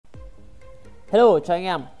Hello cho anh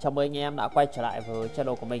em, chào mừng anh em đã quay trở lại với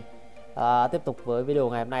channel của mình. Tiếp tục với video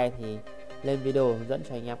ngày hôm nay thì lên video hướng dẫn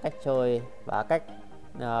cho anh em cách chơi và cách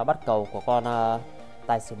bắt cầu của con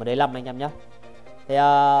tài xỉu 15 anh em nhé. Thì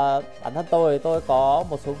bản thân tôi có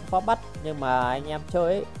một số phương pháp bắt, nhưng mà anh em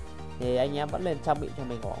chơi ấy, thì anh em vẫn nên trang bị cho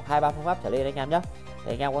mình khoảng 2-3 phương pháp trở lên anh em nhé,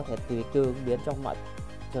 để anh em có thể tùy cơ ứng biến trong mọi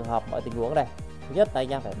trường hợp, mọi tình huống này. Thứ nhất là anh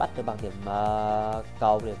em phải bắt được bằng điểm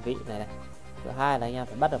cầu, điểm vị này. Thứ hai là anh em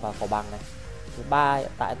phải bắt được vào cầu bằng này. Thứ ba,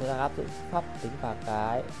 hiện tại tôi đang áp dụng pháp tính vào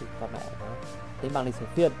cái tính bằng lịch sử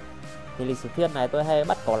phiên. Thì lịch sử phiên này tôi hay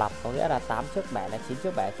bắt cầu lặp, có nghĩa là 8 trước bẻ này, 9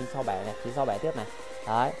 trước bẻ, 9 sau bẻ này, 9 sau bẻ tiếp này.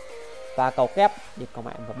 Đấy. Và cầu kép thì cầu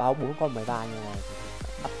mẹ và bao 4 con 13 như này thì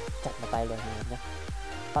bắt chặt vào tay luôn anh em nhé.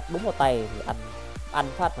 Bắt đúng một tay thì ăn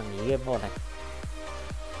phát và nghỉ game luôn này.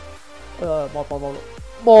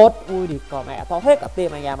 Một ui thì cầu mẹ to hết cả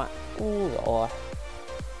tim anh em ạ. Ui rồi.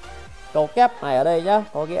 Cầu kép này ở đây nhá,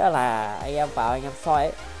 có nghĩa là anh em vào anh em soi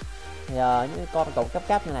ấy, thì những con cầu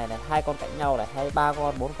kép như này này, 2 con cạnh nhau này, hay 3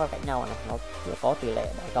 con 4 con cạnh nhau này, nó có tỷ lệ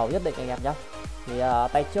bẻ cầu nhất định anh em nhé. Thì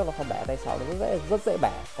tay trước nó không bẻ, tay sau nó rất dễ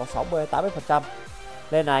bẻ, có 60-80%.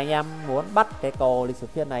 Nên là anh em muốn bắt cái cầu lịch sử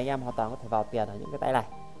phiên này, anh em hoàn toàn có thể vào tiền ở những cái tay này,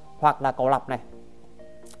 hoặc là cầu lặp này.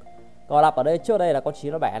 Cầu lặp ở đây trước đây là con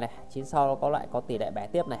 9 nó bẻ này, 9 sau nó có tỷ lệ bẻ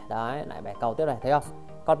tiếp này, đấy, lại bẻ cầu tiếp này, thấy không?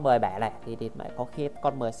 Con 10 bẻ này thì lại có khi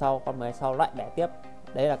con 10 sau lại bẻ tiếp.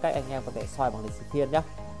 Đấy là cách anh em có thể soi bằng lịch sử phiên nhá.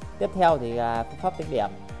 Tiếp theo thì phương pháp tính điểm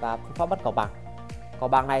và phương pháp bắt cầu bằng. Cầu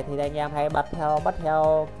bằng này thì anh em hay bắt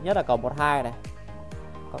theo nhất là cầu 12 này.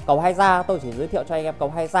 Cầu hay ra tôi chỉ giới thiệu cho anh em cầu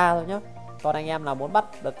hay ra thôi nhá. Còn anh em nào muốn bắt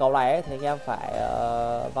được cầu này ấy, thì anh em phải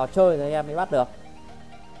vào chơi thì anh em mới bắt được.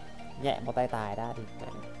 Nhẹ một tay tài ra thì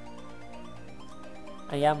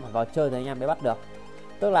anh em phải vào chơi thì anh em mới bắt được.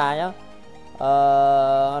 Tức là nhá,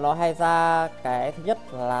 nó hay ra cái thứ nhất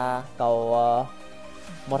là cầu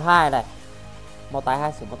 12 này, một tài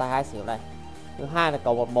hai xỉu, một tài hai xỉu này. Thứ hai là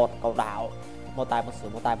cầu 11 cầu đảo, một tài một xỉu,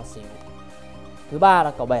 một tài một xỉu. Thứ ba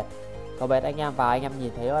là cầu bệt. Cầu bệt anh em vào anh em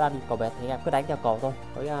nhìn thấy nó đang đi cầu bệt thì anh em cứ đánh theo cầu thôi.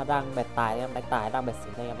 Có nghĩa là đang bệt tài anh em đánh tài, đang bệt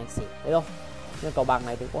xỉu thì anh em đánh xỉu, thấy không? Nhưng cầu bằng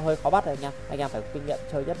này thì cũng hơi khó bắt rồi anh em. Anh em phải có kinh nghiệm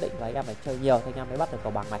chơi nhất định và anh em phải chơi nhiều thì anh em mới bắt được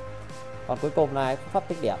cầu bằng này. Còn cuối cùng là phương pháp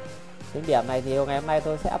tính điểm. Tính điểm này thì ngày hôm nay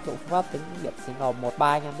tôi sẽ áp dụng phương pháp tính điểm xí ngầu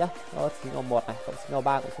 13 anh em nhé. Đó, xí ngầu 1 này cộng xí ngầu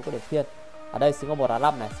 3 cộng số có điểm phiên. Ở đây xí ngầu 1 là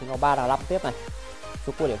 5 này, xí ngầu 3 là 5 tiếp này.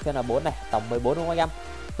 Số của điểm phiên là 4 này, tổng 14 đúng không anh em?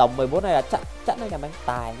 Tổng 14 này là chặn anh em đánh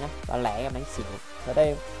tài nhá, và lẻ anh em đánh xỉu. Ở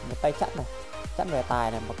đây một tay chặn này, chặn về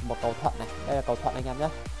tài này, một cầu thuận này, đây là cầu thuận anh em nhé.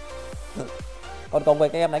 Còn cầu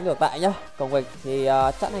nghịch anh em đánh ngược lại nhá. Cầu nghịch thì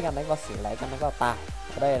chặn anh em đánh vào xỉu, lẻ anh em đánh vào tài.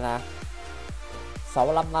 Ở đây là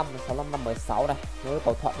 655 655 16 này. Nếu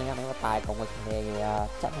cầu thuận anh em đánh vào tài, cầu nghịch thì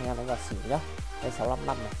chặn anh em đánh vào xỉu nhá. Đây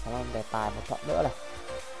 655 này, 655 về tài, một thuận nữa này.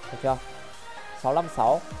 Được chưa?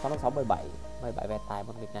 656 17 17 về tài,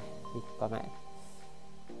 một nghịch này. Đi con mẹ.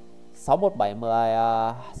 617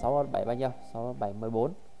 617 bao nhiêu? 617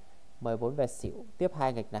 14. 14 về xỉu, tiếp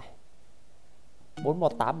 2 nghịch này.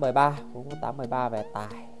 418 13, 418 13 về tài.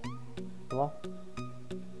 Đúng không?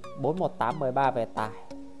 418 13 về tài.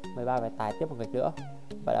 13 về tài, tiếp một nghịch nữa.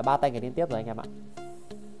 Vậy là 3 tay nghịch liên tiếp rồi anh em ạ.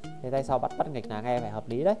 Thế tay sau bắt nghịch là nghe phải hợp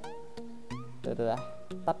lý đấy. Từ từ đã,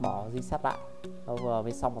 tắt bỏ di sát lại. Đâu vừa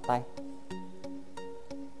mới xong một tay.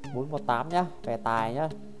 418 nhá, về tài nhá.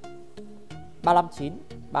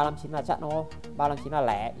 359 là chặn đúng không? 359 là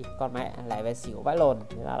lẻ, con mẹ lẻ về xỉu vãi lồn,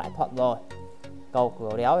 thế là lại thuận rồi. Cầu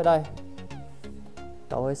cửa đéo ở đây.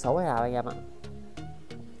 Cầu hơi xấu hay nào anh em ạ.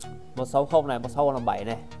 160 này, 160 là 7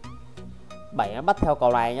 này. 7 bắt theo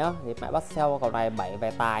cầu này nhá, thì mẹ bắt theo cầu này 7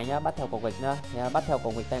 về tài nhá, bắt theo cầu nghịch nhá. Bắt theo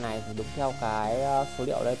cầu nghịch tay này thì đúng theo cái số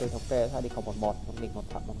liệu đây tôi thống kê ra đi cầu 11, một nghịch, một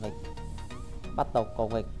thuận, một nghịch. Bắt đầu cầu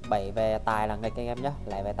nghịch 7 về tài là nghịch anh em nhá,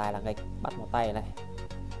 lẻ về tài là nghịch, bắt một tay này.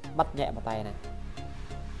 Bắt nhẹ một tay này.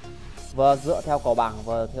 Vừa dựa theo cầu bằng,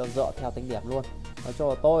 vừa dựa theo tính điểm luôn. Nói chung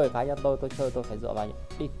là tôi cá nhân tôi chơi tôi phải dựa vào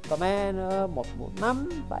đi comment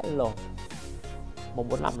 145 vãi lồn.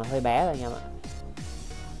 145 là hơi bé rồi anh em ạ.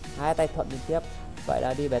 Hai tay thuận liên tiếp, vậy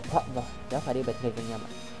là đi về thuận rồi, chứ phải đi về nghịch anh em ạ.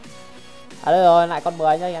 Đây rồi, lại con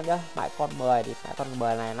 10 nhá anh em nhá. Lại con 10 thì lại con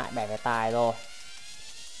 10 này lại bẻ về tài rồi.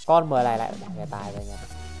 Con 10 này lại bẻ về tài rồi anh em ạ.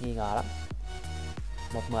 Nghi ngờ lắm.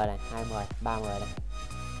 110 này, 210, 30 này.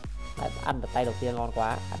 Đấy, ăn được tay đầu tiên ngon quá,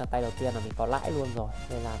 ăn được tay đầu tiên là mình có lãi luôn rồi,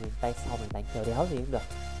 nên là mình tay sau mình đánh kiểu đéo gì cũng được.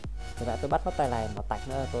 Thì vậy tôi bắt tay này mà tạch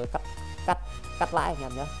nữa tôi cắt lãi anh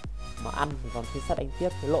em nhé. Mà ăn thì còn khi sát đánh tiếp,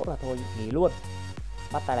 cái lỗ là thôi nghỉ luôn.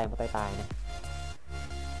 Bắt tay này một tay tài này.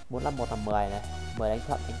 451 là 10 này, 10 đánh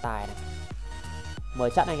thuận đánh tài này. 10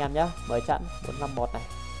 chặn anh em nhé, 10 chặn 451 này,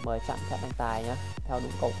 10 chặn đánh tài nhá, theo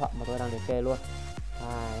đúng cầu thuận mà tôi đang liệt kê luôn.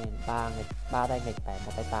 2 3 nghịch, 3 tay nghịch này,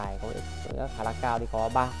 một tay tài có khả năng cao đi, có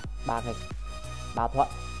 3 nghịch, 3 thuận.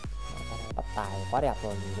 Bắt tài quá đẹp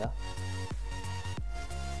rồi gì nữa.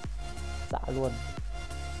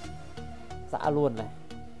 Dã luôn này.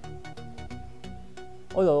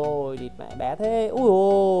 Ôi rồi ôi, địt mẹ bé thế. Ui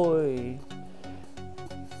ôi.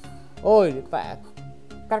 Ôi địt mẹ.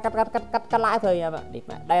 Cắt lãi thôi anh em ạ. Địt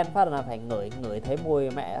mẹ đen phát là phải ngửi thấy mùi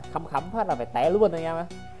mẹ khắm phát là phải té luôn anh em ạ.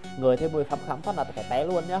 Người thấy mùi khắm phát là phải té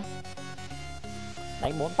luôn nhá.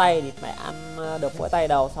 Đánh 4 tay địt mẹ ăn được mỗi tay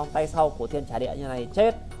đầu, xong tay sau của thiên trả địa như này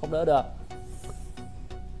chết, không đỡ được.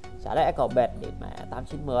 Chả lẽ cầu bệt địt mẹ 8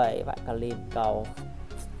 9 10 vãi cả lìn cầu.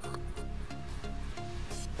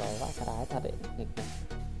 Cầu vãi cả đái thật đấy, nghịch này.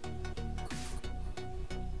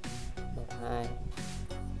 1 2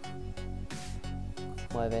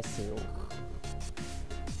 10 về xỉu.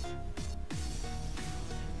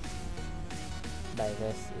 7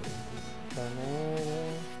 về xỉu.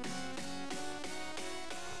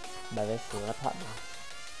 7 về xỉu là thuận này.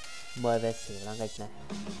 10 về xỉu là nghịch này.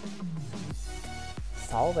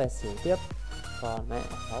 6 về xỉu tiếp. Còn mẹ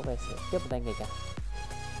 6 về xỉu tiếp một tay nghịch à.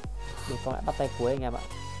 Đi con lại bắt tay cuối anh em ạ.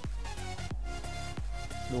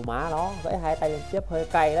 Đủ má nó, gãy 2 tay liên tiếp hơi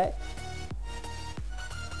cay đấy.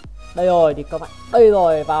 Đây rồi thì các bạn, đây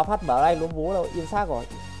rồi, vào phát mở đây lúm vú đâu, yên xác rồi.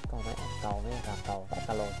 Còn mẹ cầu với cả cầu vãi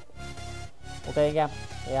cả lồn. Ok anh em,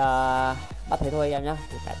 thì bắt thế thôi anh em nhá,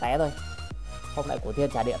 thì phải té thôi. Không lại của thiên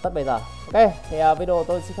trả địa tất bây giờ. Ok, thì video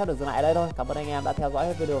tôi xin phép được dừng lại ở đây thôi. Cảm ơn anh em đã theo dõi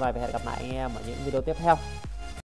hết video này và hẹn gặp lại anh em ở những video tiếp theo.